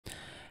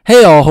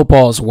Hey all, hope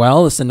all is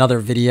well. This is another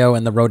video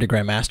in the Road to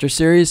Grandmaster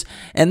series,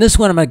 and this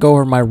one I'm going to go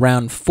over my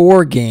round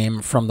 4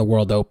 game from the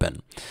World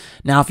Open.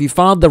 Now, if you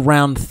followed the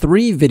round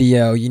 3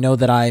 video, you know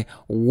that I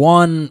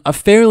won a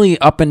fairly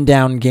up and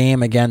down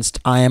game against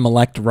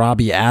I.M.-elect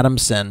Robbie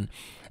Adamson,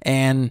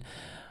 and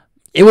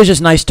it was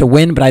just nice to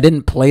win, but I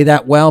didn't play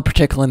that well,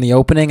 particularly in the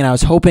opening, and I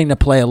was hoping to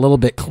play a little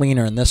bit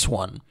cleaner in this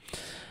one.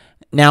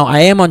 Now, I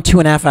am on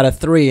 2.5 out of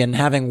 3, and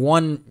having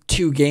won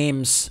 2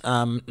 games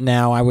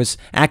now, I was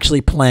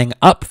actually playing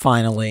up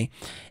finally,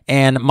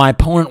 and my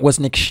opponent was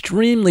an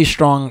extremely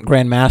strong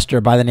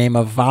Grandmaster by the name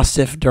of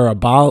Vasif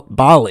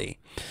Durabayli.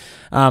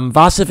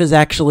 Vasif is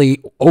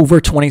actually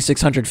over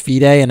 2,600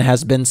 FIDE and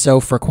has been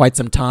so for quite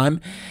some time,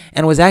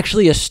 and was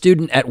actually a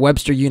student at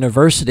Webster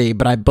University,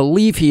 but I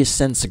believe he has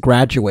since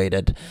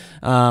graduated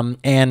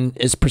and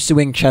is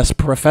pursuing chess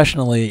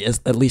professionally,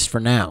 at least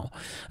for now.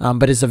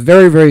 But is a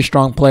very, very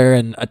strong player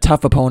and a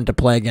tough opponent to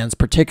play against,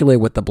 particularly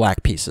with the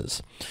black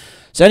pieces.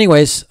 So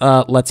anyways,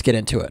 let's get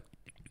into it.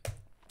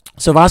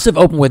 So Vasif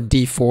opened with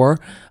d4.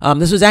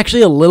 This was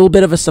actually a little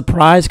bit of a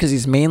surprise because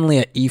he's mainly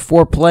an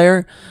e4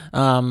 player.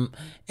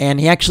 And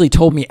he actually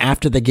told me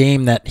after the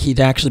game that he'd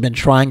actually been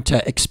trying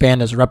to expand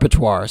his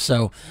repertoire.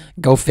 So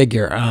go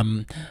figure.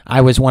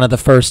 I was one of the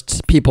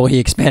first people he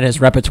expanded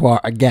his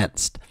repertoire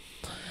against.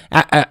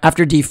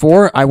 After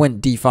d4, I went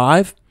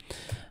d5,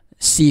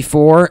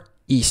 c4,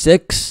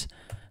 e6,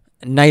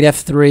 knight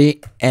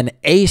f3, and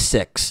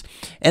a6.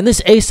 And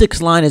this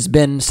a6 line has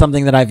been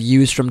something that I've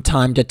used from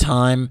time to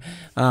time.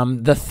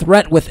 The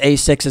threat with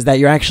a6 is that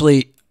you're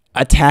actually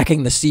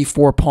attacking the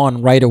c4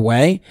 pawn right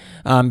away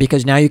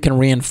because now you can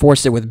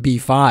reinforce it with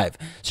b5.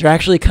 So you're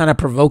actually kind of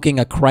provoking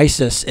a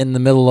crisis in the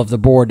middle of the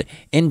board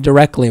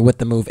indirectly with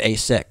the move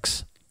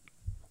a6.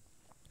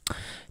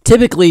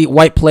 Typically,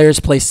 white players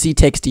play c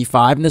takes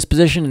d5 in this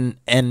position,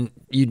 and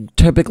you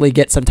typically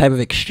get some type of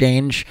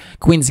exchange,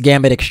 Queen's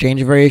Gambit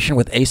exchange variation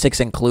with a6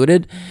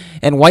 included.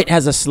 And white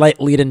has a slight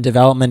lead in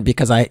development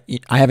because I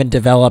haven't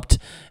developed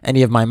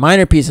any of my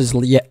minor pieces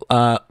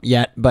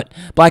yet, but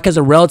black has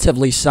a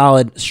relatively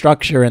solid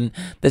structure, and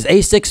this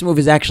a6 move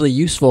is actually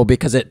useful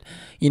because it,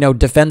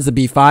 defends the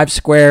b5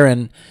 square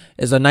and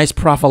is a nice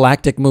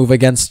prophylactic move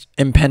against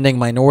impending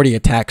minority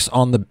attacks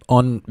on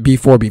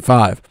b4,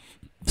 b5.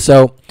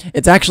 So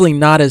it's actually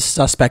not as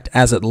suspect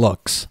as it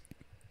looks.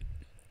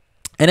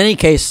 In any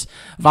case,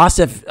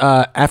 Vasif,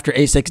 after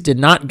a6, did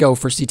not go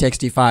for c takes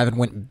d5 and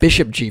went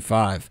bishop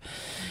g5.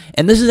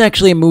 And this is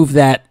actually a move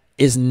that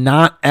is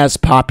not as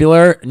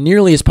popular,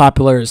 nearly as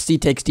popular as c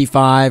takes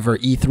d5 or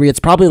e3. It's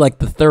probably like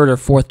the 3rd or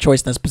 4th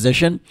choice in this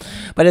position,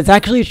 but it's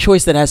actually a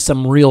choice that has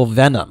some real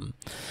venom.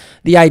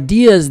 The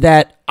idea is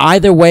that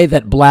either way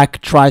that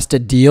black tries to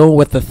deal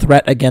with the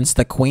threat against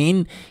the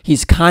queen,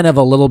 he's kind of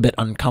a little bit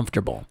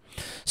uncomfortable.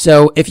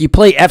 So if you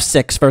play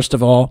f6, first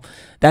of all,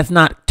 that's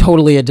not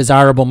totally a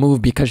desirable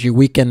move because you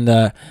weaken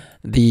the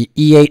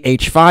e8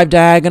 h5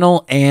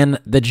 diagonal and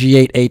the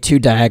g8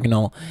 a2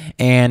 diagonal,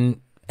 and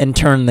in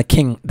turn the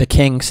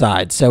king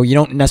side. So you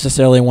don't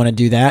necessarily want to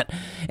do that.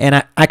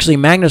 And actually,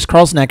 Magnus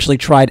Carlsen actually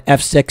tried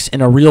f6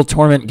 in a real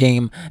tournament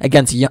game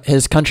against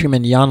his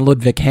countryman Jan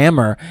Ludwig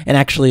Hammer and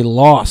actually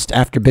lost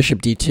after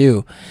bishop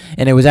d2.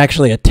 And it was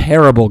actually a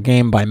terrible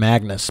game by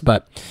Magnus,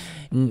 but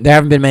there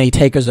haven't been many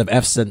takers of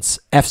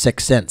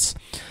f6 since.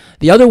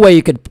 The other way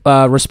you could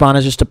respond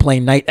is just to play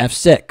knight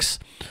f6.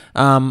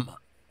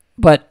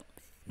 But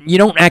you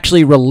don't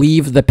actually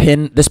relieve the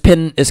pin. This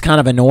pin is kind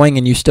of annoying,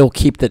 and you still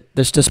keep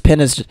this pin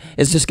is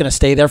just going to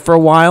stay there for a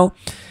while.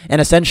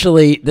 And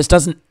essentially, this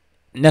doesn't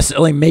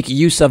necessarily make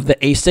use of the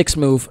a6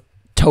 move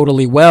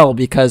totally well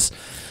because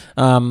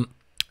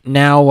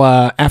now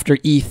after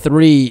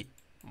e3,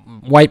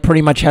 white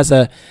pretty much has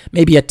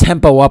maybe a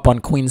tempo up on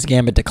Queen's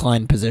Gambit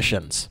decline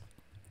positions.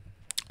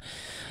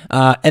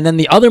 And then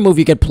the other move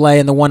you could play,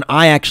 and the one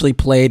I actually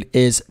played,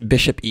 is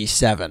bishop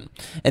e7.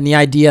 And the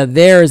idea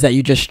there is that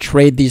you just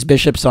trade these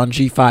bishops on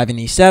g5 and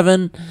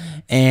e7,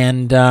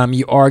 and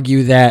you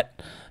argue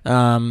that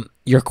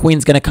your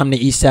queen's going to come to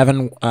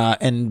e7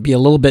 and be a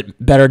little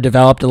bit better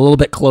developed, a little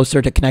bit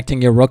closer to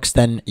connecting your rooks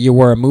than you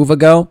were a move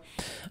ago,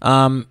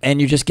 and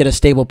you just get a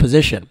stable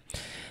position.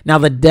 Now,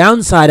 the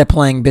downside of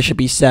playing bishop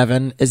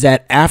e7 is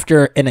that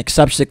after a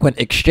subsequent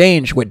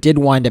exchange, what did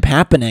wind up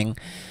happening,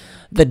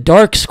 the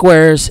dark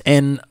squares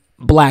in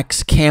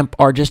black's camp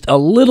are just a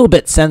little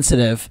bit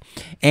sensitive,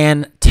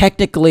 and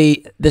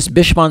technically this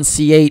bishop on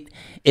c8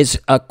 is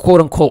a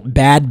quote-unquote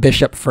bad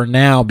bishop for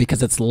now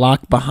because it's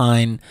locked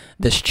behind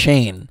this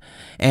chain.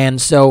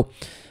 And so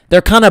there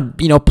are kind of,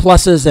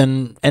 pluses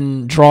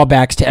and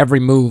drawbacks to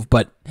every move,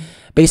 but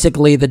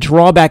basically the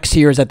drawbacks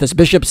here is that this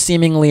bishop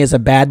seemingly is a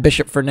bad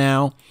bishop for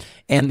now,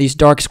 and these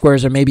dark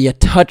squares are maybe a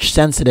touch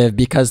sensitive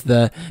because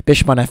the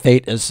bishop on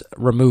f8 is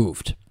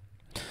removed.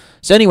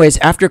 So anyways,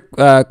 after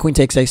queen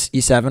takes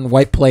e7,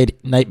 white played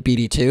knight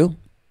bd2.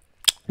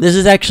 This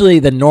is actually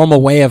the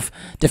normal way of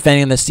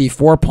defending the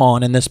c4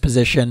 pawn in this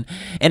position,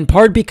 in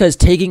part because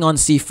taking on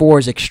c4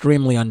 is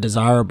extremely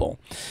undesirable.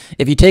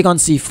 If you take on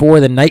c4,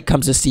 the knight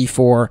comes to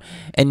c4,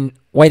 and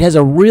white has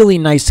a really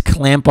nice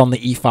clamp on the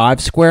e5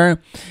 square,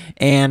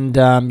 and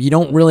you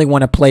don't really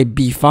want to play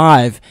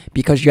b5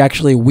 because you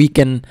actually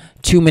weaken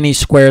too many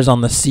squares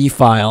on the c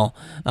file,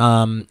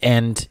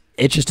 and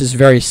it just is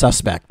very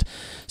suspect.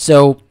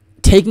 So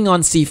taking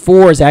on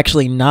c4 is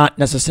actually not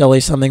necessarily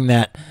something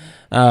that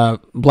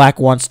Black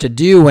wants to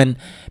do, and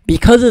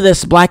because of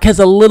this, Black has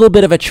a little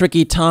bit of a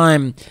tricky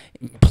time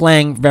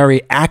playing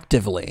very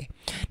actively.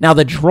 Now,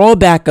 the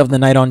drawback of the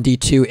knight on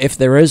d2, if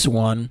there is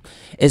one,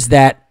 is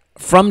that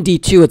from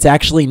d2, it's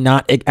actually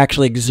not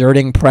actually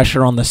exerting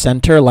pressure on the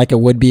center like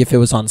it would be if it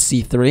was on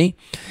c3.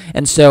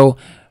 And so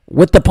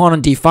with the pawn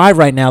on d5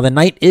 right now, the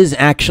knight is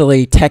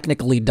actually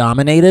technically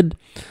dominated,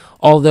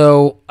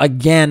 although,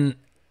 again,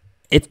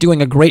 it's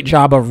doing a great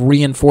job of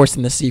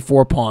reinforcing the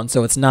c4 pawn,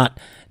 so it's not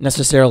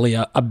necessarily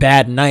a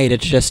bad knight.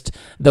 It's just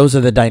those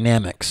are the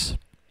dynamics.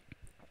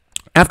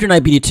 After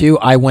knight bd2,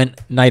 I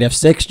went knight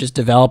f6, just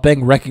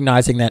developing,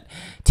 recognizing that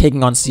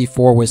taking on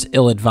c4 was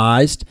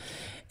ill-advised.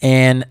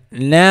 And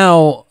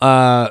now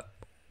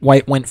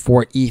white went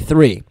for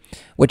e3,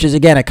 which is,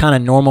 again, a kind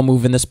of normal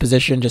move in this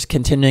position, just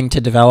continuing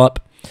to develop.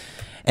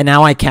 And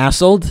now I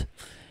castled,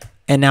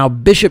 and now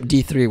bishop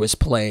d3 was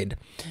played.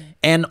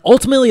 And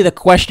ultimately, the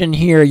question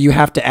here you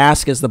have to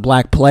ask as the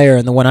Black player,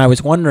 and the one I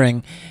was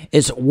wondering,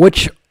 is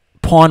which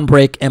pawn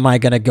break am I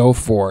going to go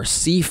for,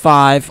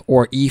 c5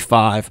 or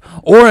e5,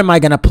 or am I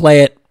going to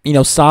play it,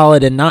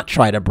 solid and not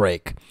try to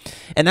break?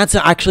 And that's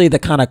actually the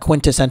kind of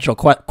quintessential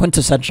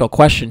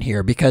question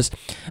here, because,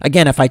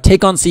 again, if I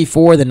take on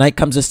c4, the knight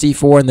comes to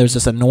c4, and there's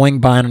this annoying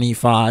bind on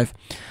e5.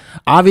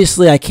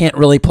 Obviously, I can't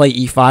really play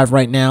e5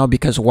 right now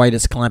because white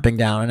is clamping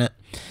down on it.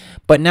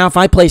 But now if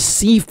I play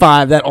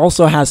c5, that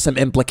also has some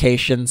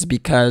implications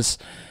because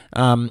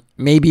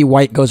maybe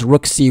white goes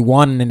rook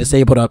c1 and is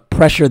able to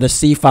pressure the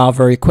c file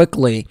very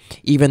quickly,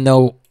 even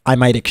though I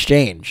might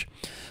exchange.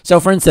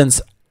 So for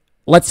instance,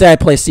 let's say I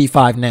play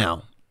c5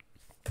 now.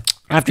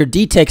 After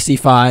d takes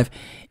c5,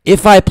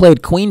 if I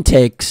played queen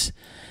takes,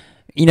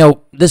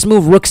 this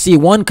move rook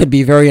c1 could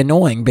be very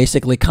annoying,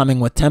 basically coming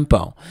with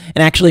tempo.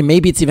 And actually,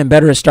 maybe it's even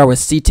better to start with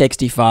c takes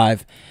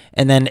d5,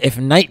 and then if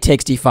knight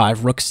takes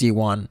d5, rook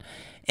c1.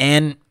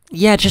 And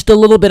yeah, just a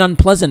little bit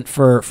unpleasant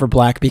for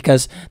Black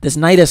because this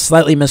knight is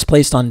slightly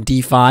misplaced on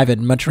d5. I'd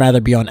much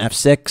rather be on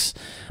f6.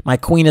 My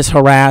queen is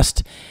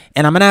harassed,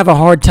 and I'm going to have a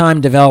hard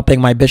time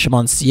developing my bishop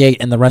on c8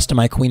 and the rest of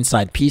my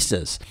queenside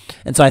pieces.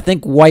 And so I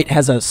think white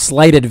has a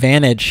slight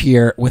advantage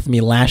here with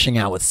me lashing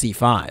out with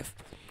c5.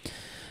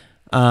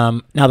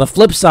 Now, the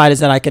flip side is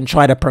that I can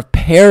try to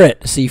prepare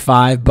it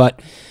c5,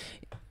 but,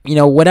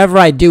 whatever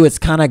I do, it's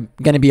kind of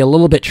going to be a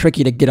little bit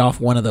tricky to get off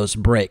one of those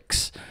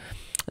breaks.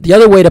 The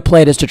other way to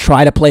play it is to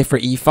try to play for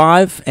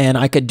e5, and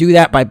I could do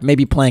that by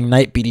maybe playing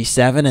knight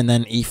bd7 and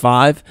then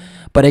e5.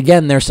 But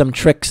again, there's some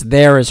tricks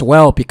there as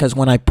well, because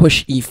when I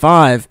push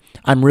e5,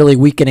 I'm really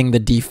weakening the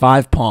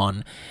d5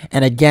 pawn.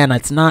 And again,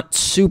 it's not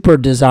super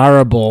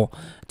desirable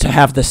to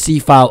have the c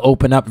file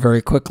open up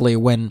very quickly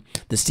when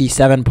the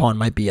c7 pawn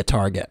might be a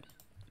target.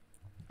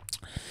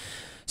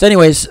 So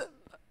anyways,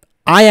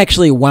 I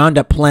actually wound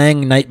up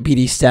playing knight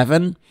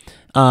bd7.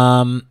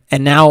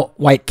 And now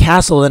white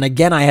castled, and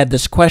again I had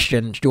this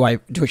question, should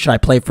I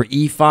play for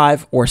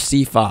e5 or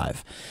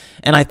c5?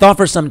 And I thought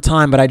for some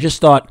time, but I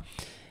just thought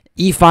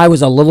e5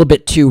 was a little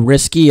bit too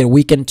risky. It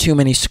weakened too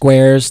many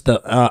squares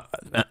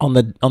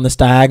on this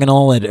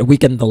diagonal. It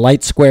weakened the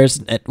light squares.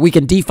 It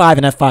weakened d5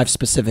 and f5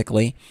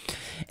 specifically.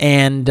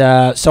 And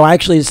so I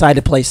actually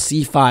decided to play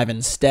c5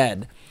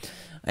 instead.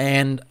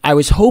 And I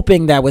was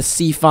hoping that with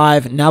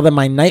c5, now that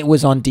my knight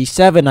was on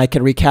d7, I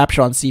could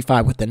recapture on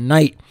c5 with the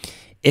knight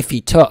if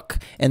he took.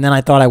 And then I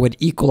thought I would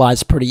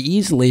equalize pretty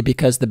easily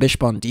because the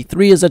bishop on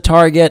d3 is a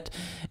target,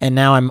 and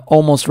now I'm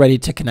almost ready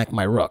to connect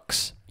my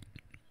rooks.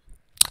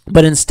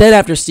 But instead,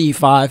 after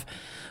c5,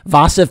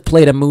 Vasif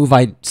played a move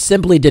I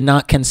simply did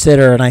not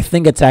consider, and I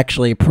think it's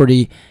actually a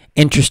pretty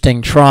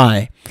interesting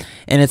try,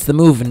 and it's the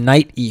move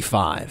knight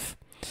e5.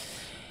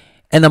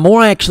 And the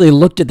more I actually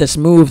looked at this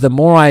move, the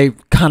more I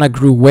kind of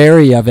grew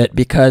wary of it,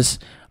 because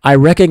I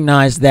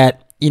recognized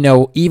that,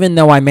 even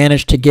though I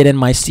managed to get in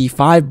my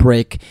c5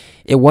 break,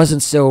 it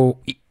wasn't so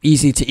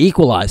easy to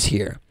equalize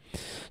here.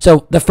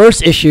 So the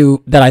first issue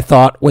that I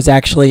thought was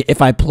actually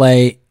if I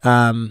play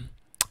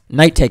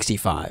knight takes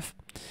e5.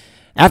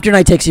 After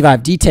knight takes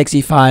e5, d takes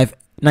e5,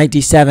 knight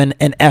d7,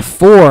 and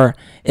f4,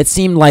 it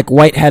seemed like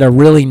white had a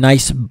really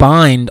nice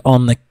bind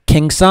on the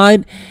king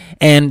side,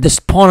 and this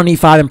pawn on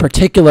e5 in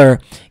particular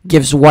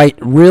gives white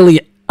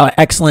really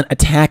excellent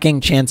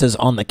attacking chances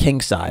on the king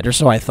side, or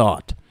so I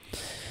thought.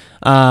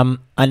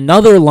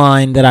 Another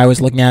line that I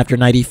was looking at after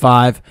knight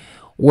e5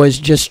 was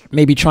just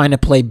maybe trying to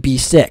play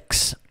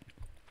b6.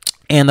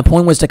 And the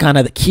point was to kind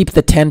of keep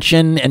the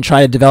tension and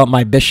try to develop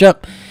my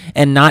bishop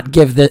and not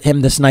give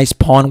him this nice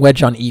pawn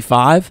wedge on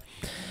e5.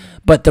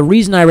 But the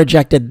reason I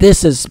rejected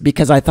this is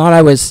because I thought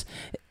I was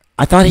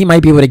I thought he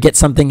might be able to get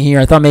something here.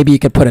 I thought maybe he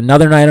could put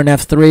another knight on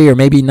f3 or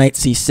maybe knight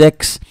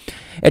c6.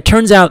 It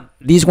turns out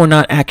these were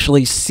not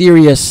actually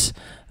serious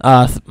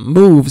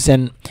moves,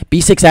 and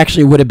b6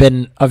 actually would have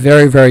been a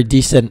very, very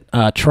decent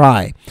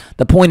try.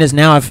 The point is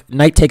now if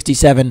knight takes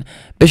d7,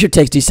 bishop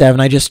takes d7,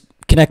 I just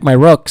connect my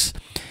rooks,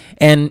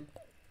 and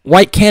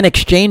white can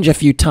exchange a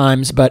few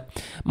times, but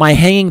my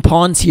hanging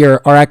pawns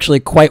here are actually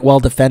quite well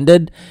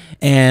defended,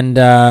 and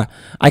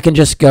I can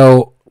just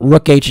go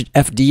rook h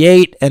f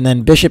d8 and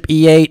then bishop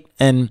e8,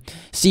 and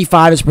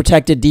c5 is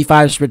protected,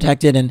 d5 is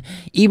protected, and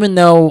even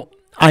though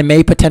I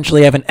may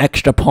potentially have an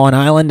extra pawn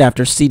island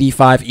after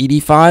cd5,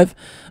 ed5,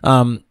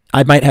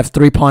 I might have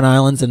 3 pawn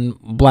islands and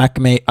black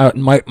may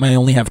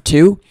only have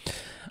 2.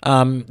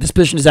 This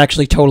position is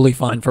actually totally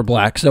fine for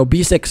black, so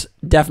b6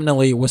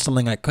 definitely was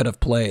something I could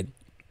have played.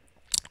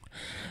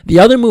 The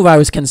other move I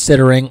was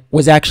considering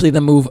was actually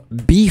the move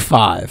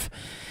b5.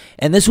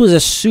 And this was a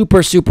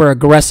super, super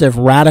aggressive,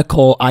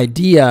 radical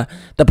idea.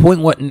 The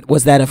point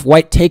was that if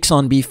white takes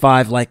on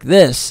b5 like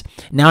this,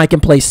 now I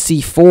can play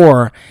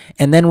c4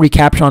 and then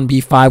recapture on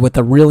b5 with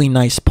a really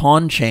nice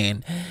pawn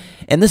chain.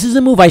 And this is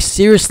a move I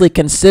seriously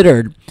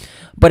considered.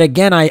 But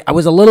again, I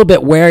was a little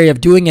bit wary of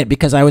doing it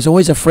because I was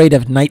always afraid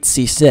of knight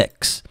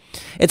c6.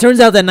 It turns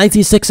out that knight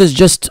c6 is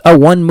just a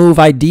one-move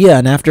idea.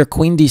 And after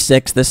queen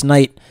d6, this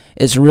knight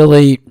is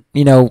really,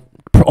 you know,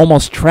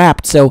 almost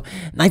trapped. So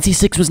knight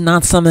c6 was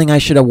not something I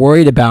should have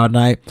worried about, and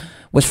I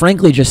was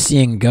frankly just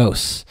seeing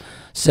ghosts.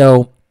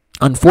 So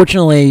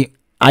unfortunately,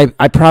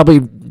 I probably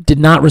did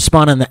not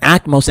respond in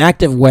the most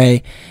active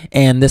way,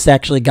 and this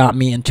actually got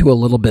me into a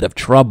little bit of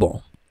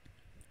trouble.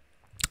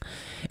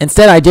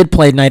 Instead, I did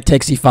play knight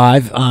takes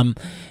e5.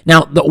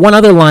 Now, the one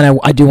other line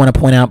I do want to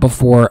point out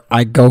before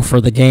I go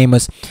for the game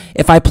was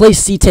if I play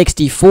c takes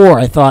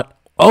d4, I thought,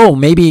 oh,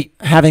 maybe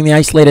having the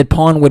isolated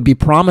pawn would be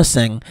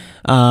promising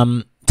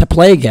to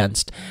play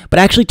against. But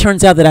it actually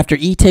turns out that after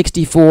e takes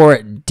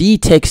d4, d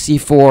takes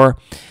c4,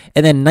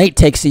 and then knight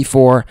takes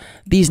c4,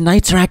 these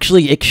knights are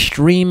actually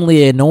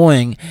extremely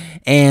annoying,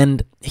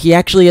 and he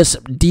actually has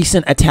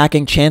decent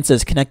attacking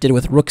chances connected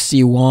with rook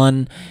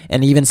c1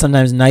 and even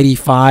sometimes knight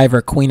e5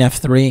 or queen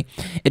f3.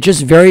 It's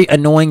just very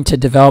annoying to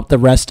develop the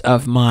rest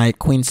of my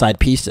queenside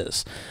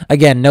pieces.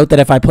 Again, note that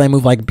if I play a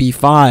move like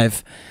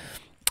b5,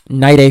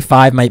 knight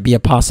a5 might be a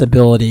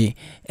possibility,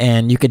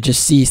 and you could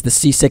just see the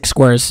c6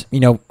 squares, you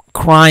know,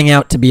 crying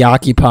out to be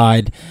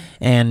occupied,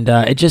 and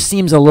it just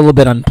seems a little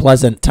bit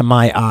unpleasant to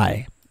my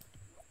eye.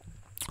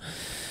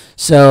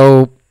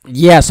 So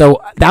yeah,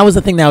 so that was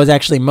the thing that was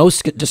actually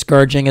most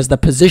discouraging, is the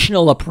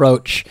positional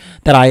approach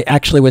that I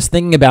actually was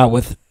thinking about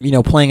with, you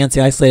know, playing against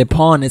the isolated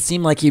pawn. It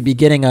seemed like he'd be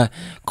getting a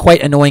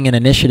quite annoying an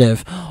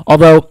initiative,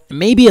 although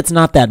maybe it's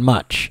not that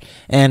much,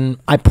 and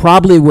I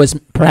probably was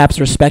perhaps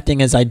respecting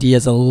his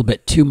ideas a little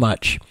bit too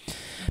much.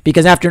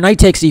 Because after knight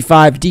takes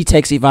e5, d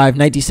takes e5,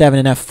 knight d7,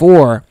 and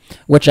f4,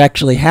 which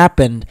actually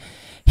happened,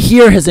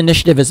 here his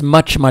initiative is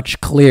much,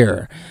 much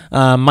clearer.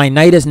 My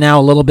knight is now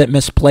a little bit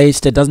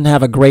misplaced. It doesn't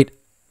have a great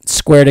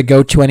square to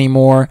go to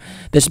anymore.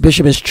 This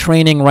bishop is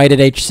training right at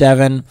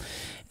h7,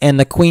 and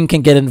the queen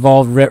can get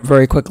involved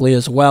very quickly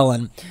as well.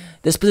 And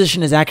this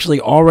position is actually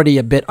already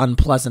a bit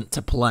unpleasant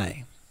to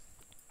play.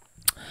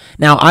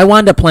 Now, I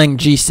wound up playing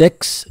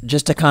g6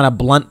 just to kind of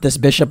blunt this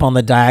bishop on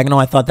the diagonal.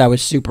 I thought that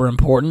was super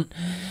important.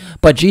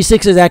 But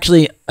g6 is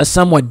actually a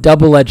somewhat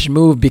double-edged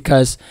move,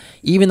 because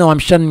even though I'm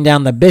shutting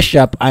down the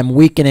bishop, I'm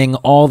weakening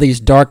all these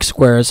dark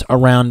squares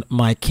around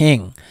my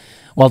king.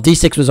 Well,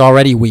 d6 was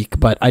already weak,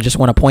 but I just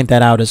want to point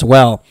that out as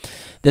well.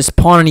 This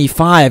pawn on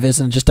e5 is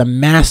just a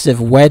massive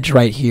wedge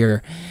right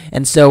here.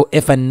 And so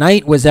if a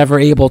knight was ever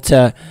able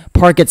to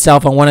park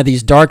itself on one of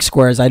these dark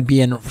squares, I'd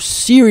be in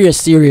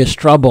serious, serious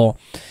trouble.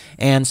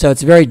 And so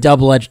it's a very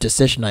double-edged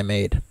decision I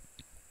made.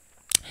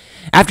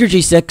 After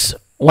g6,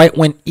 white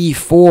went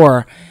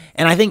e4.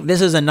 And I think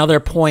this is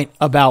another point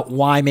about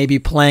why maybe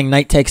playing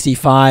knight takes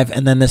e5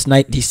 and then this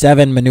knight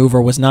d7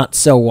 maneuver was not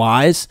so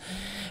wise.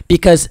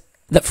 Because,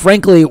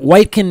 frankly,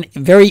 white can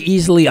very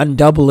easily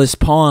undouble his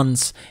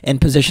pawns in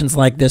positions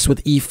like this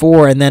with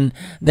e4, and then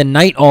the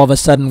knight all of a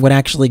sudden would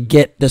actually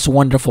get this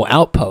wonderful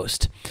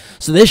outpost.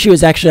 So the issue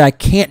is actually I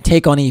can't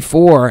take on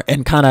e4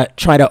 and kind of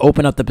try to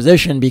open up the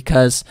position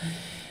because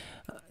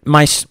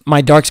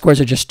my dark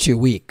squares are just too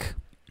weak.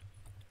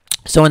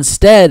 So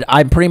instead,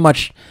 I pretty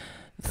much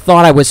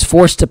thought I was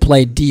forced to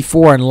play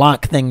d4 and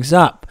lock things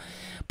up.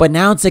 But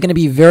now it's going to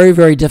be very,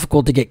 very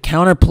difficult to get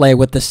counterplay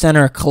with the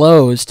center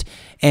closed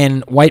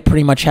and white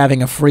pretty much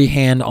having a free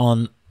hand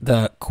on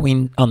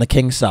the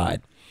king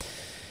side.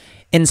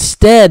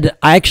 Instead,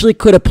 I actually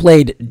could have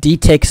played d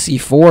takes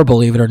c4,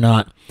 believe it or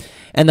not.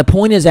 And the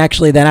point is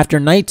actually that after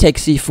knight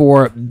takes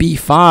c4,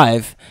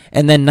 b5,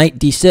 and then knight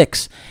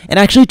d6, it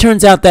actually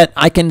turns out that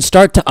I can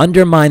start to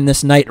undermine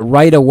this knight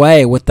right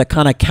away with the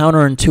kind of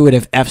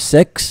counterintuitive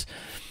f6.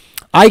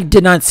 I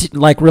did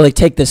not really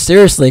take this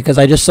seriously because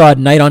I just saw a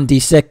knight on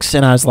d6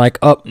 and I was like,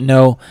 oh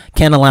no,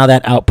 can't allow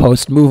that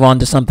outpost, move on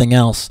to something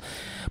else.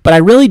 But I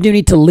really do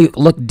need to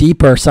look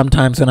deeper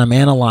sometimes when I'm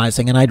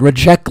analyzing, and I'd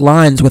reject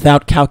lines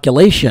without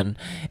calculation,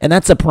 and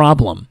that's a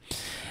problem.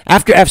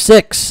 After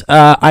f6,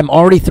 I'm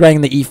already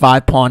threatening the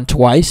e5 pawn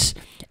twice.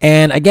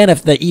 And again,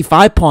 if the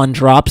e5 pawn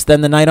drops,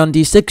 then the knight on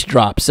d6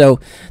 drops. So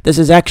this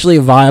is actually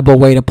a viable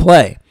way to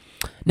play.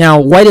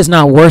 Now, white is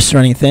not worse or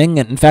anything.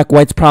 In fact,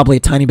 white's probably a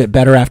tiny bit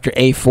better after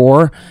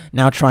a4,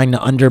 now trying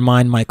to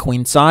undermine my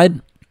queen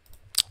side.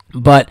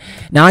 But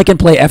now I can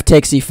play f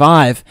takes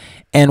e5,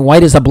 and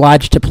white is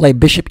obliged to play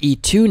bishop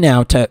e2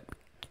 now to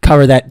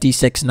cover that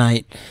d6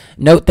 knight.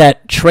 Note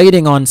that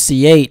trading on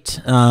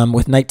c8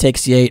 with knight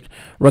takes c8,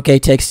 rook a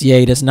takes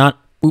c8 is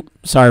not,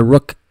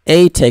 rook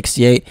a takes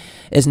c8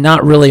 is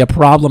not really a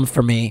problem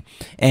for me.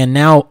 And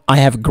now I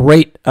have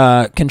great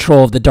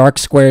control of the dark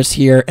squares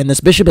here, and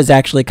this bishop is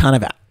actually kind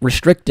of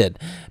restricted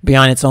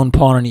behind its own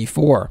pawn on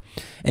e4.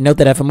 And note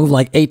that if a move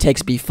like a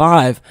takes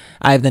b5,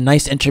 I have the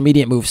nice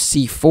intermediate move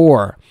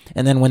c4,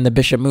 and then when the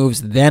bishop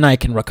moves, then I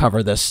can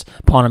recover this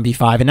pawn on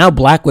b5, and now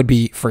black would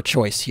be for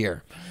choice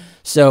here.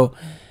 So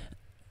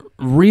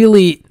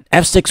really,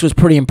 f6 was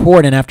pretty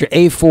important. After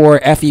a4,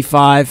 f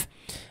e5,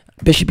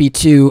 bishop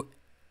e2,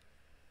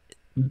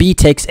 b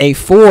takes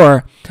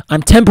a4,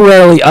 I'm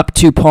temporarily up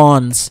 2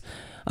 pawns.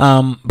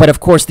 But of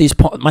course,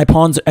 my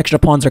extra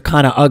pawns are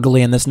kind of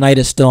ugly, and this knight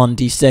is still on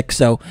d6.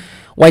 So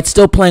white's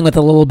still playing with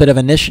a little bit of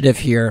initiative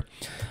here.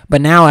 But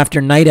now after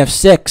knight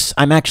f6,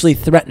 I'm actually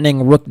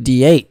threatening rook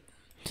d8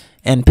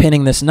 and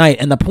pinning this knight.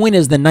 And the point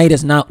is the knight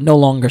is no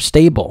longer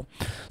stable.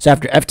 So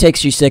after f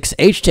takes g6,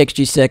 h takes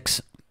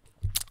g6,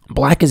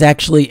 black is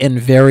actually in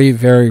very,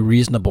 very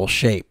reasonable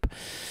shape.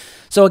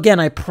 So again,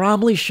 I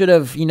probably should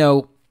have,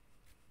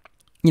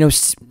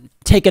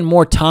 taken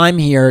more time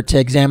here to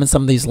examine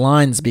some of these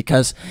lines,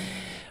 because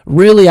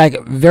really I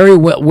very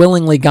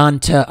willingly gone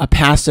to a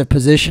passive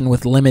position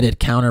with limited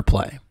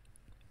counterplay.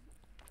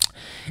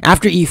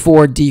 After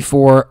e4,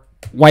 d4,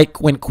 white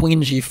went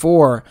queen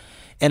g4,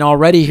 and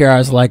already here I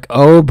was like,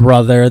 oh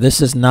brother,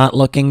 this is not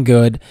looking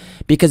good,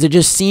 because it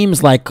just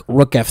seems like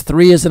rook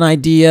f3 is an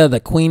idea, the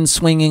queen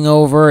swinging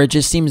over, it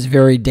just seems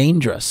very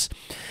dangerous.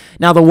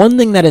 Now, the one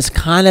thing that is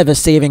kind of a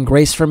saving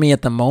grace for me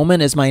at the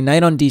moment is my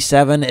knight on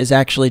d7 is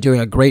actually doing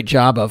a great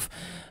job of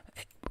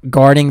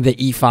guarding the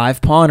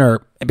e5 pawn,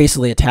 or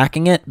basically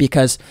attacking it,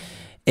 because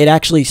it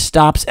actually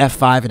stops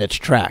f5 in its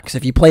tracks.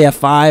 If you play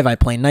f5, I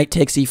play knight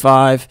takes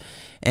e5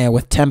 and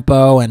with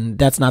tempo, and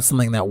that's not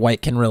something that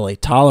white can really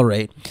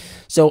tolerate.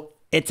 So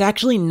it's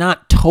actually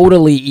not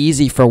totally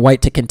easy for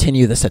white to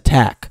continue this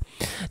attack.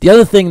 The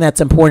other thing that's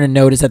important to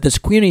note is that this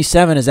queen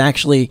e7 is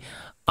actually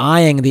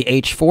eyeing the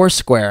h4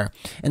 square.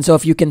 And so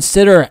if you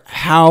consider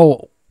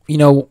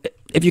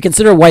if you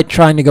consider white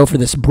trying to go for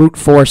this brute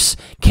force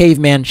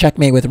caveman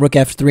checkmate with rook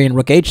f3 and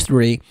rook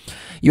h3,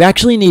 you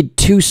actually need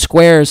 2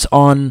 squares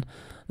on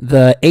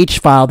the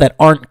h-file that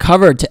aren't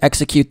covered to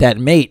execute that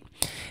mate.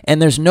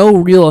 And there's no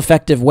real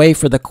effective way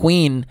for the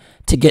queen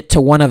to get to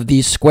one of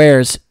these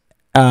squares,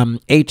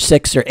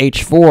 h6 or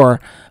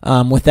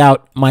h4,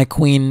 without my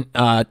queen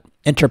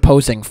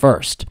interposing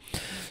first.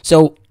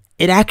 So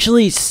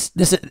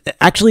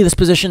this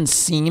position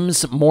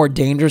seems more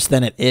dangerous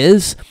than it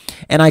is,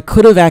 and I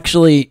could have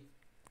actually,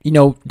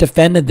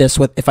 defended this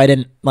if I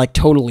didn't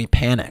totally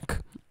panic.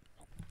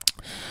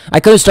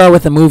 I could have started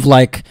with a move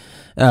like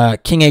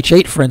king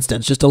h8, for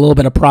instance, just a little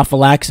bit of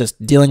prophylaxis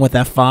dealing with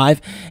f5,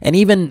 and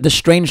even the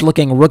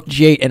strange-looking rook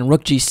g8 and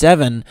rook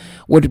g7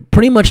 would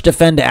pretty much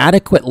defend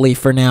adequately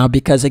for now,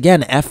 because,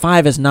 again,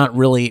 f5 is not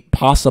really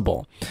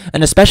possible.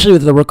 And especially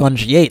with the rook on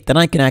g8, then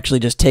I can actually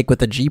just take with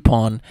the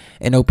g-pawn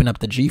and open up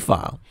the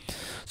g-file.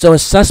 So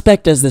as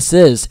suspect as this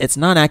is, it's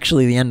not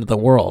actually the end of the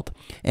world.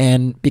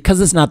 And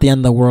because it's not the end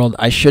of the world,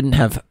 I shouldn't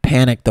have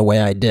panicked the way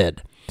I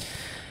did.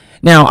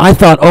 Now, I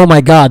thought, oh my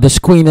god, this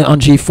queen on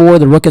g4,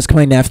 the rook is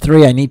coming to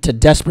f3, I need to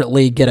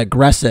desperately get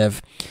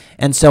aggressive.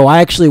 And so I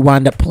actually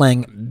wound up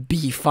playing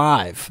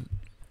b5,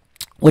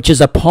 which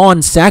is a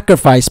pawn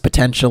sacrifice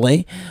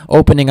potentially,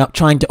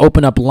 trying to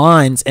open up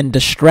lines and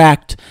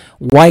distract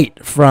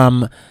white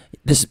from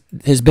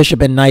his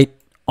bishop and knight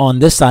on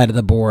this side of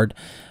the board.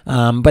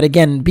 But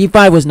again,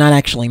 b5 was not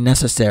actually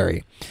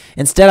necessary.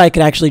 Instead, I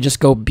could actually just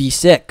go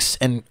b6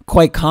 and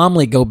quite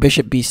calmly go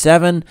bishop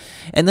b7,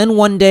 and then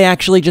one day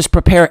actually just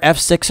prepare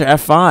f6 or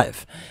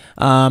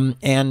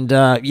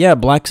f5. Yeah,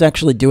 black's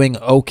actually doing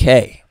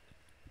okay.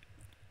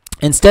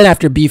 Instead,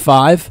 after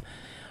b5,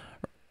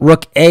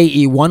 rook a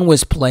e1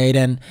 was played,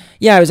 and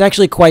yeah, I was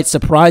actually quite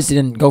surprised he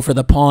didn't go for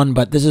the pawn,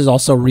 but this is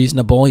also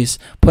reasonable. He's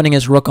putting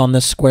his rook on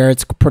this square.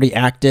 It's pretty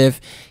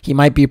active. He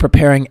might be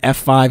preparing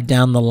f5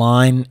 down the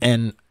line,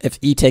 and if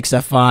e takes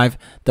f5,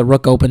 the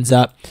rook opens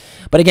up.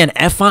 But again,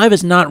 f5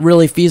 is not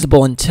really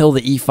feasible until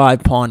the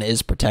e5 pawn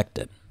is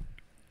protected.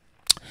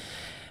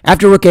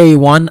 After rook a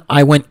e1,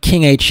 I went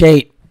king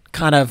h8,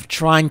 kind of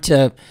trying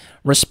to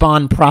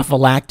respond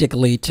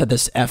prophylactically to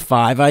this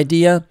f5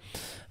 idea.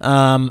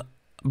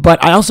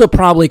 But I also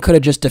probably could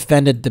have just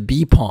defended the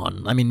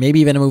b-pawn. I mean, maybe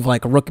even a move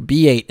like rook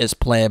b8 is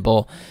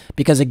playable,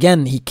 because,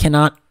 again, he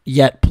cannot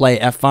yet play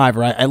f5,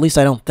 or at least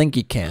I don't think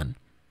he can.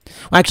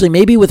 Well, actually,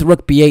 maybe with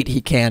rook b8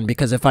 he can,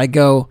 because if he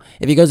goes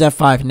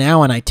f5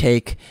 now and I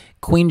take,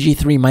 queen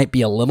g3 might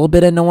be a little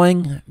bit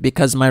annoying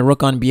because my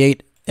rook on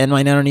b8 and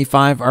my knight on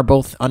e5 are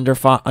both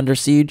under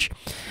siege.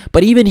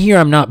 But even here,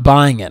 I'm not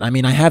buying it. I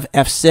mean, I have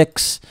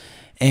f6,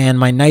 and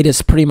my knight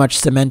is pretty much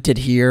cemented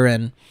here,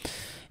 and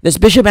this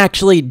bishop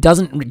actually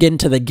doesn't get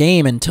into the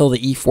game until the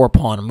e4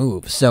 pawn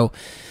moves. So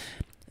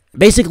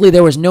basically,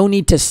 there was no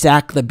need to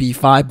sack the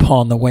b5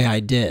 pawn the way I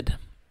did.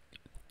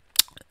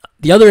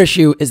 The other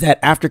issue is that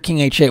after king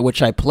h8,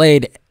 which I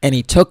played, and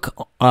he took,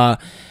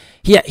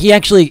 he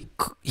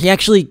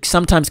actually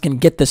sometimes can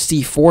get the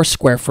c4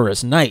 square for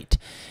his knight,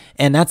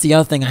 and that's the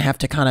other thing I have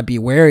to kind of be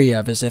wary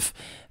of, is if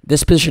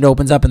this position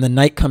opens up and the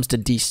knight comes to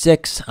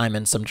d6, I'm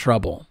in some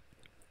trouble.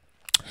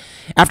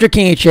 After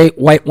king h8,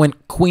 white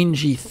went queen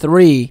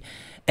g3,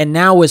 and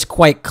now it was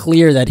quite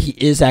clear that he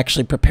is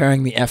actually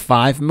preparing the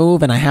f5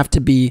 move, and I have to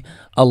be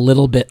a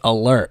little bit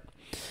alert.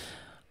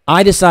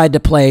 I decided to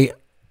play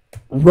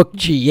rook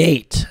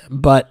g8,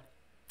 but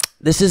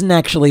this isn't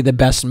actually the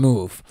best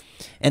move.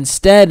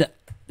 Instead,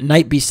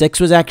 knight b6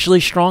 was actually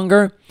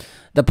stronger.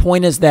 The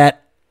point is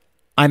that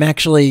I'm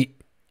actually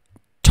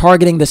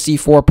targeting the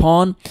c4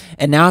 pawn,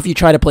 and now if you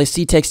try to play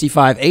c takes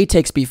d5, a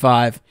takes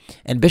b5,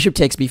 and bishop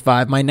takes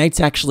b5, my knight's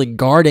actually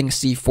guarding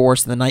c4,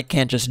 so the knight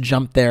can't just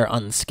jump there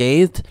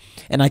unscathed,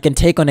 and I can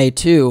take on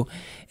a2,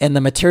 and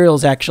the material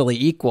is actually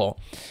equal.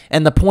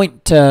 And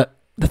the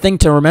thing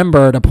to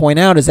remember, to point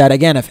out, is that,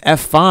 again, if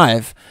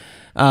f5,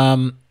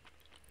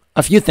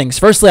 a few things.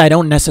 Firstly, I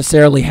don't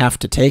necessarily have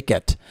to take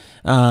it.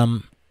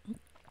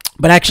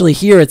 But actually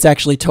here, it's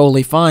actually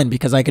totally fine,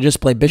 because I could just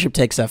play bishop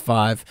takes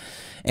f5,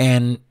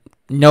 and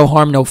no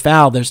harm, no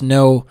foul. There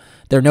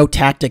are no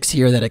tactics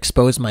here that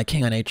expose my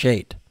king on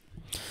h8.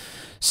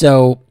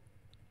 So,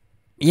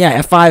 yeah,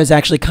 f5 is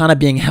actually kind of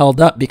being held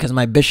up because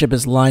my bishop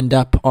is lined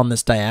up on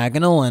this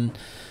diagonal, and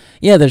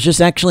yeah, there's just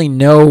actually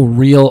no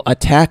real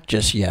attack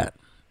just yet.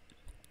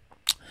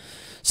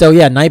 So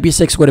yeah, knight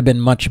b6 would have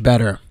been much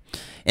better.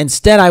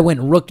 Instead, I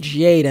went rook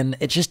g8, and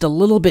it's just a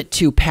little bit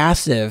too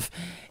passive,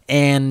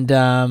 and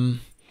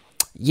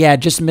yeah,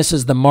 it just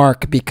misses the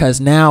mark, because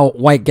now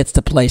white gets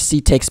to play c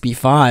takes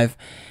b5,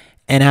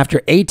 and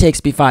after a takes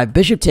b5,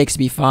 bishop takes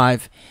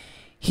b5,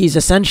 he's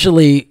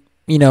essentially,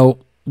 you know,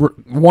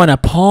 won a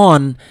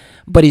pawn,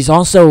 but he's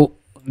also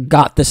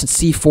got this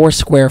c4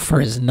 square for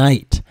his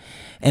knight.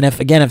 And if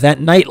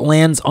that knight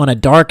lands on a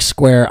dark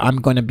square, I'm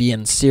going to be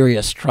in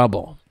serious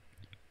trouble.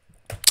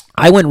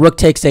 I went rook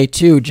takes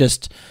a2,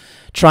 just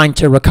trying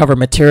to recover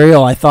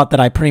material. I thought that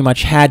I pretty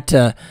much had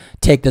to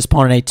take this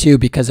pawn on a2,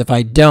 because if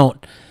I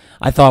don't,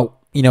 I thought,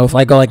 you know, if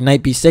I go like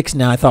knight b6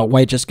 now, I thought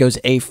white just goes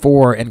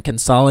a4 and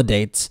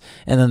consolidates,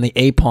 and then the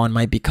a pawn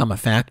might become a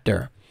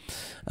factor.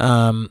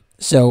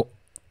 So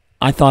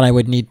I thought I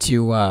would need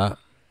to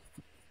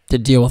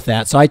deal with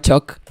that. So I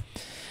took.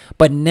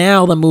 But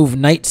now the move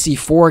knight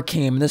c4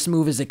 came. This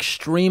move is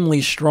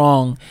extremely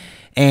strong,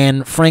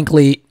 and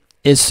frankly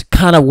is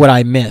kind of what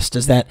I missed,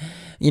 is that,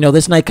 you know,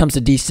 this knight comes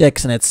to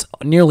d6, and it's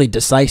nearly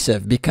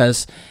decisive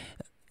because,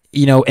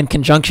 you know, in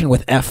conjunction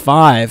with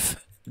f5,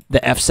 the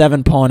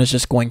f7 pawn is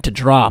just going to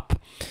drop.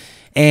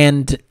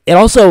 And it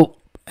also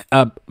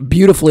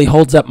beautifully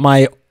holds up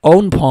my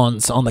own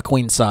pawns on the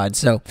queen side.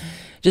 So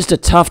just a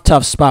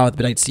tough spot with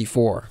knight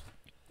c4.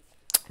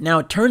 Now,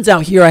 it turns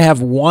out here I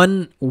have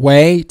one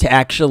way to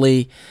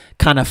actually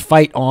kind of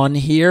fight on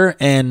here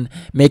and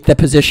make the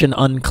position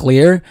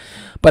unclear.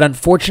 But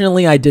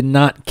unfortunately, I did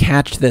not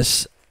catch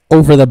this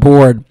over the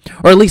board.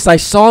 Or at least I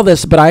saw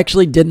this, but I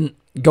actually didn't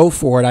go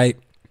for it.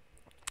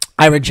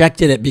 I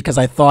rejected it because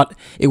I thought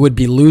it would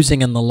be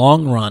losing in the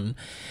long run.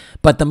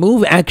 But the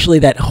move actually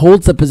that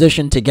holds the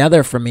position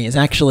together for me is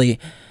actually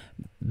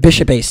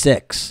bishop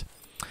a6.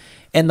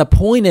 And the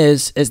point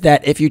is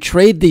that if you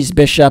trade these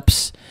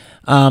bishops,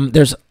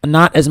 there's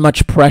not as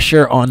much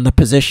pressure on the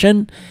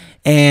position,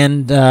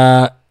 and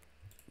all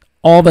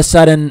of a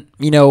sudden,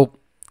 you know,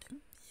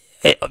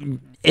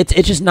 it's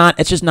just not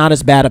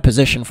as bad a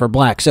position for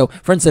black. So,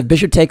 for instance,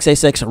 bishop takes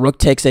a6, rook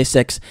takes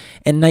a6,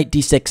 and knight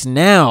d6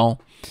 now.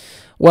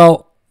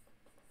 Well,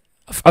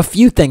 a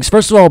few things.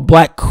 First of all,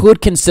 black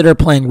could consider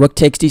playing rook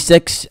takes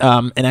d6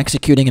 and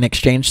executing an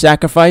exchange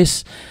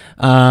sacrifice.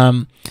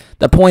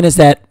 The point is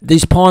that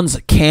these pawns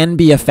can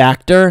be a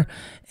factor,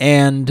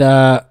 and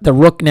the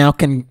rook now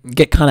can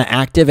get kind of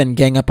active and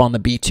gang up on the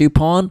b2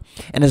 pawn.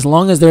 And as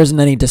long as there isn't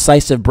any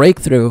decisive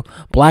breakthrough,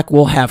 black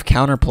will have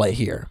counterplay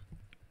here.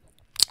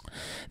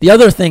 The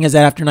other thing is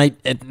that after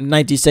knight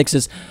d6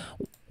 is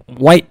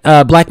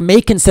black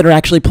may consider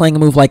actually playing a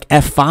move like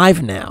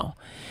f5 now.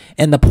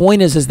 And the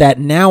point is that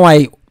now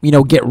I, you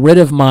know, get rid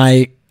of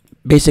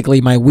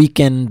basically my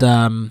weakened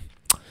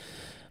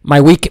my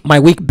weak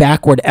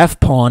backward f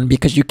pawn,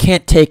 because you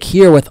can't take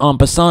here with en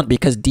passant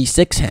because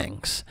d6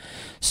 hangs.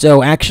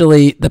 So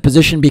actually the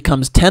position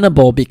becomes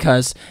tenable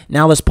because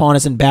now this pawn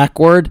isn't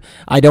backward.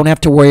 I don't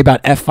have to worry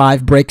about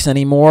f5 breaks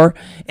anymore,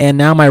 and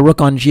now my rook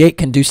on g8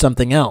 can do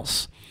something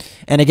else.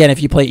 And again,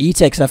 if you play e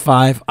takes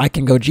f5, I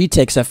can go g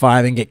takes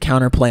f5 and get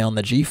counterplay on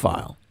the g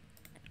file.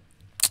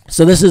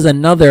 So this is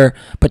another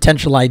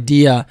potential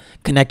idea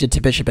connected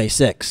to bishop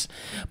a6.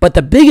 But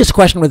the biggest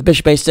question with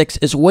bishop a6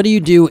 is, what do you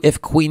do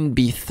if queen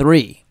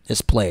b3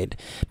 is played?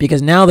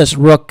 Because now this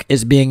rook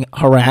is being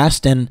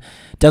harassed and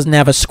doesn't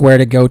have a square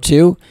to go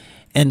to.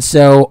 And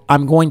so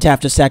I'm going to have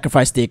to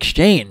sacrifice the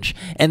exchange.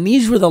 And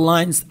these were the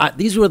lines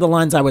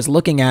I was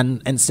looking at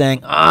and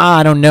saying,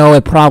 I don't know,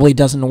 it probably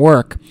doesn't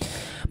work.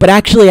 But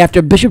actually,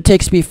 after bishop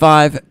takes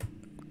b5,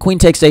 queen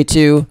takes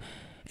a2,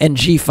 and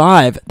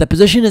g5, the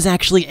position is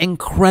actually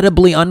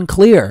incredibly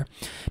unclear,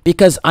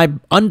 because I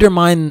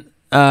undermine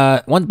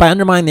by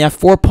undermining the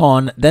f4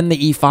 pawn, then the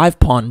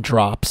e5 pawn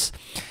drops.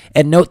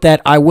 And note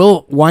that I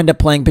will wind up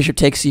playing bishop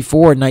takes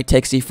c4, knight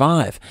takes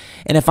e5.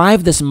 And if I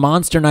have this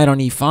monster knight on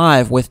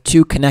e5 with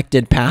two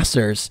connected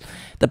passers,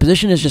 the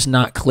position is just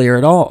not clear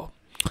at all.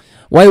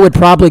 White would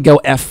probably go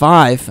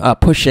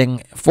f5, pushing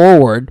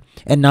forward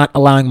and not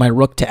allowing my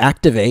rook to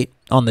activate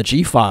on the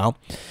g file.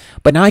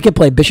 But now I can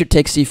play bishop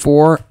takes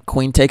c4,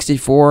 queen takes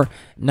e4,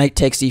 knight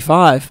takes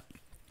e5.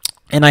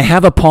 And I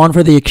have a pawn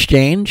for the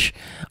exchange.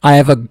 I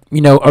have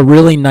a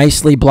really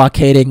nicely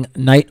blockading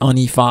knight on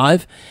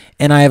e5,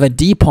 and I have a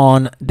d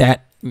pawn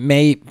that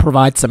may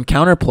provide some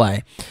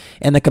counterplay.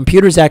 And the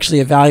computer's actually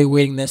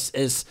evaluating this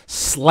as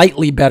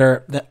slightly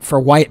better for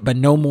white, but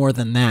no more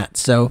than that.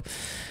 So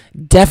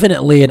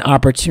definitely an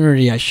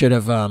opportunity I should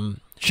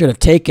have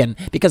taken,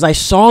 because I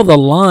saw the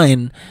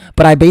line,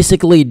 but I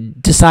basically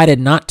decided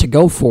not to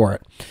go for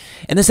it.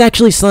 And this is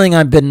actually something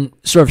I've been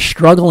sort of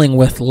struggling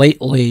with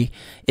lately,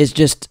 is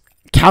just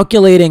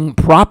calculating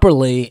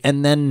properly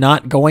and then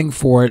not going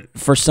for it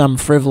for some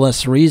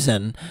frivolous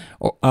reason.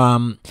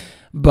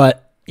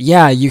 But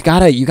yeah, you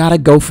gotta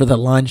go for the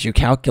lines you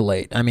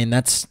calculate. I mean,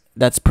 that's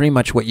pretty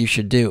much what you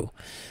should do.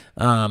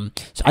 So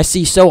I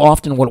see so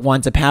often what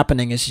winds up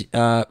happening is,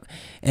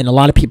 in a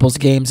lot of people's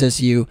games,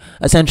 is you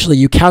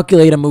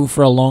calculate a move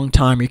for a long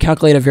time, you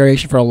calculate a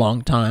variation for a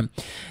long time,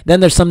 then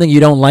there's something you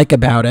don't like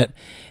about it,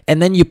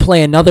 and then you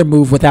play another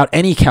move without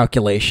any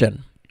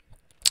calculation.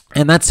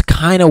 And that's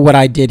kind of what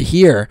I did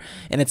here.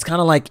 And it's kind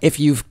of like, if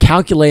you've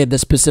calculated the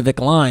specific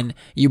line,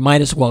 you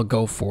might as well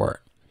go for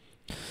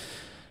it,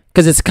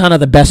 because it's kind of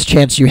the best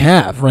chance you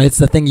have, right? It's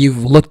the thing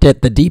you've looked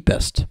at the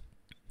deepest.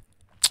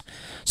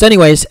 So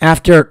anyways,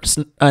 after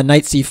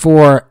knight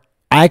c4,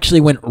 I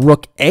actually went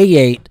rook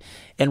a8,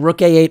 and rook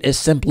a8 is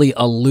simply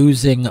a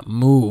losing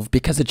move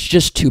because it's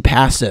just too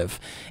passive.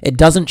 It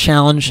doesn't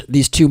challenge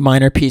these two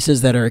minor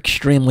pieces that are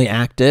extremely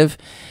active,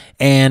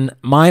 and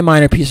my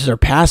minor pieces are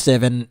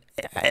passive, and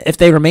if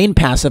they remain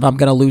passive, I'm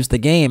going to lose the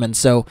game. And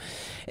so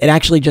it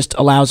actually just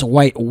allows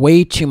white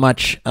way too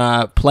much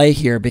play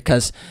here,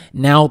 because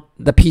now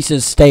the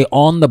pieces stay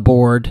on the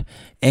board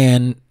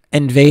and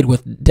invade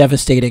with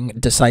devastating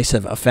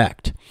decisive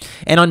effect.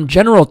 And on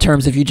general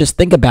terms, if you just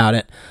think about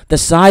it, the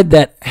side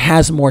that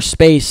has more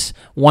space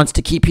wants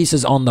to keep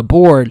pieces on the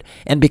board,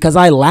 and because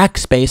I lack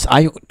space,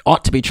 I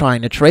ought to be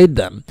trying to trade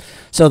them.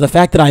 So the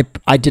fact that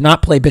I did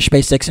not play bishop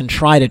a6 and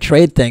try to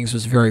trade things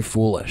was very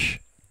foolish.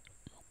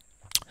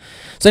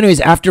 So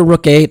anyways, after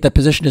rook a8, the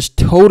position is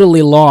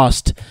totally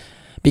lost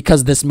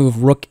because of this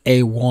move rook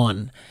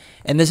a1.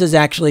 And this is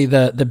actually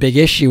the big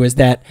issue, is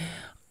that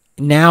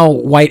now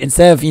white,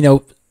 instead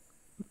of,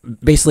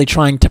 basically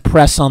trying to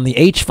press on the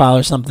H file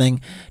or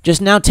something,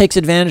 just now takes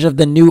advantage of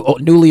the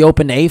newly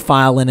opened A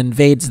file and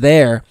invades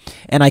there.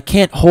 And I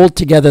can't hold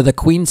together the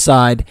queen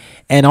side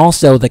and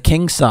also the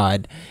king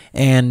side.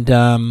 And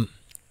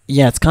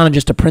yeah, it's kind of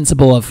just a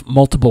principle of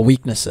multiple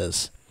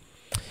weaknesses.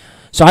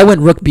 So I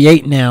went rook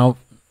b8 now,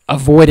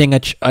 avoiding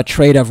a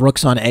trade of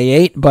rooks on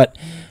a8. But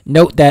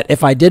note that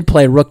if I did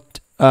play rook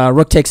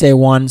takes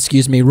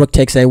a1, rook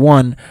takes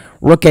a1,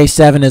 rook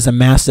a7 is a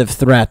massive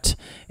threat,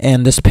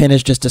 and this pin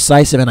is just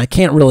decisive, and I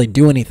can't really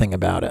do anything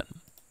about it.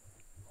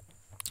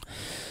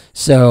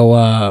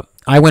 So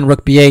I went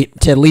rook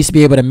b8 to at least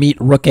be able to meet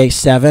rook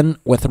a7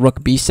 with rook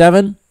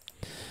b7.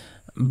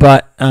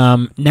 But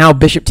now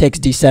bishop takes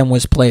d7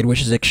 was played,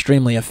 which is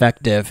extremely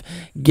effective,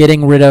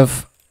 getting rid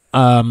of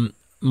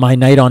my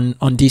knight on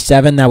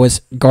d7 that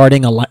was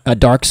guarding a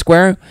dark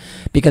square,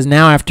 because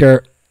now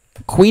after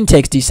queen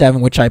takes d7,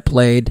 which I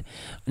played,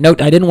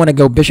 note I didn't want to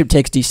go bishop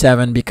takes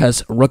d7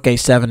 because rook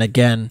a7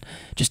 again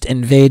just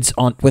invades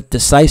with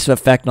decisive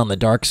effect on the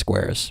dark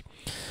squares.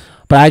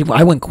 But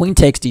I went queen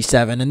takes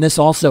d7, and this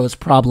also is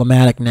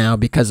problematic now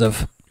because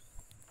of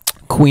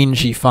queen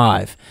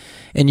g5.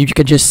 And you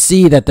could just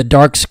see that the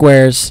dark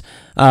squares,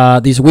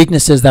 these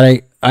weaknesses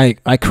that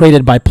I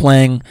created by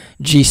playing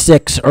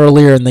g6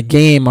 earlier in the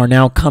game, are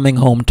now coming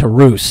home to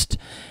roost.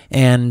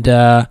 And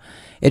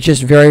it's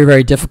just very,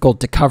 very difficult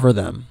to cover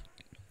them.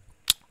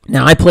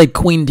 Now, I played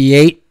queen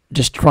d8,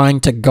 just trying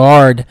to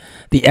guard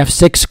the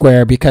f6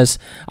 square, because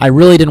I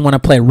really didn't want to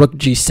play rook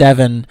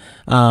g7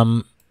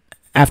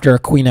 after a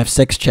queen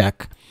f6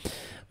 check.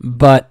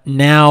 But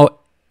now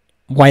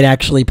white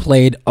actually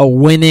played a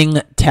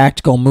winning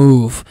tactical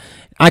move.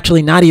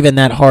 Actually, not even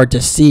that hard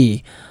to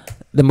see,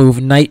 the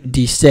move knight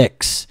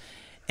d6,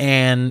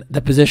 and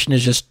the position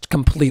is just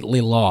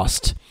completely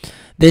lost.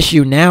 The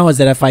issue now is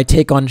that if I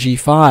take on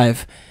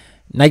g5,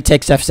 Knight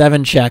takes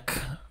f7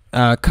 check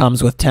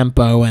comes with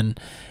tempo, and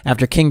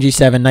after king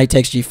g7, knight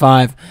takes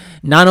g5,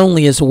 not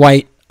only is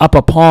white up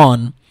a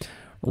pawn,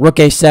 rook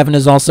a7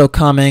 is also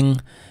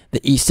coming. The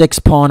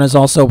e6 pawn is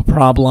also a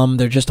problem.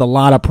 There are just a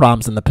lot of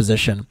problems in the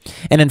position.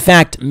 And in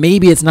fact,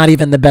 maybe it's not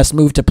even the best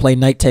move to play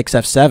knight takes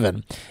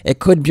f7. It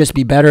could just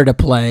be better to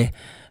play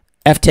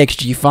f takes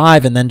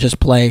g5 and then just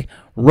play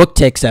rook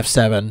takes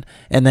f7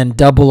 and then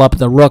double up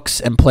the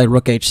rooks and play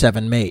rook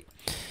h7 mate.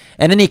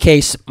 In any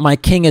case, my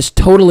king is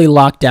totally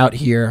locked out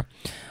here.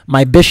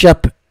 My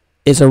bishop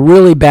is a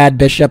really bad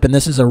bishop, and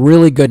this is a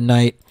really good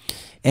knight,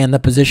 and the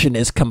position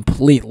is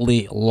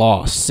completely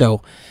lost.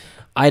 So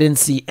I didn't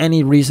see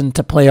any reason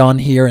to play on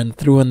here and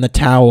threw in the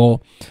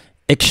towel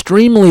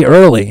extremely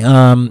early.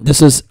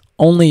 This is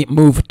only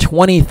move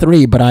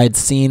 23, but I had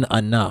seen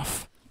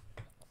enough.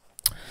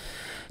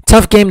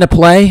 Tough game to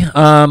play.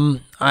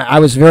 I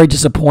was very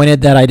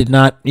disappointed that I did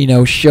not,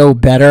 show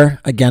better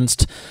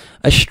against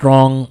a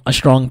strong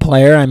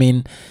player. I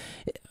mean,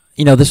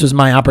 this was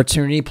my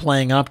opportunity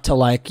playing up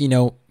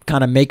to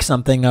kind of make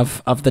something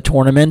of the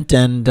tournament,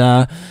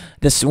 and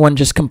this one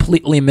just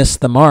completely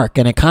missed the mark.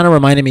 And it kind of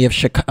reminded me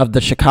of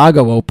the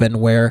Chicago Open,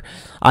 where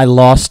I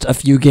lost a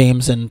few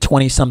games in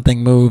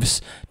 20-something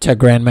moves to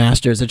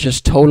Grandmasters. It's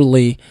just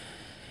totally,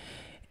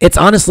 it's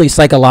honestly a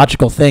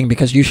psychological thing,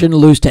 because you shouldn't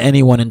lose to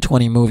anyone in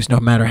 20 moves, no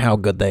matter how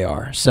good they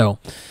are. So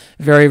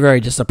very,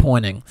 very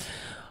disappointing.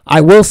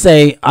 I will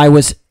say I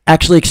was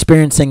actually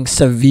experiencing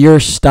severe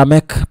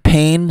stomach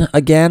pain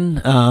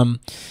again.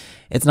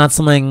 It's not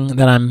something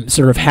that I'm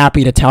sort of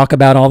happy to talk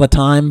about all the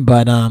time,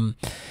 but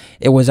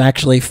it was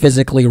actually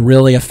physically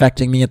really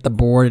affecting me at the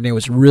board, and it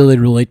was really,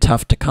 really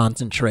tough to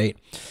concentrate.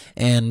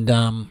 And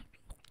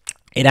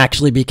it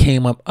actually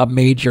became a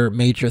major,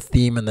 major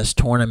theme in this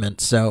tournament.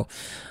 So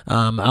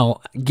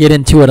I'll get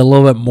into it a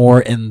little bit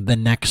more in the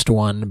next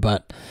one,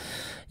 but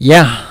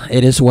yeah,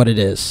 it is what it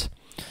is.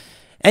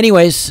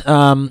 Anyways,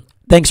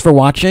 thanks for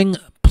watching.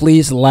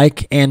 Please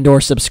like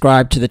and/or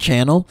subscribe to the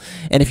channel.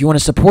 And if you want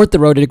to support the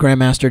Road to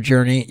Grandmaster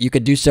journey, you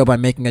could do so by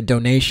making a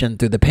donation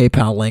through the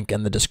PayPal link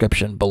in the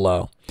description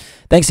below.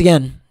 Thanks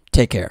again.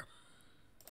 Take care.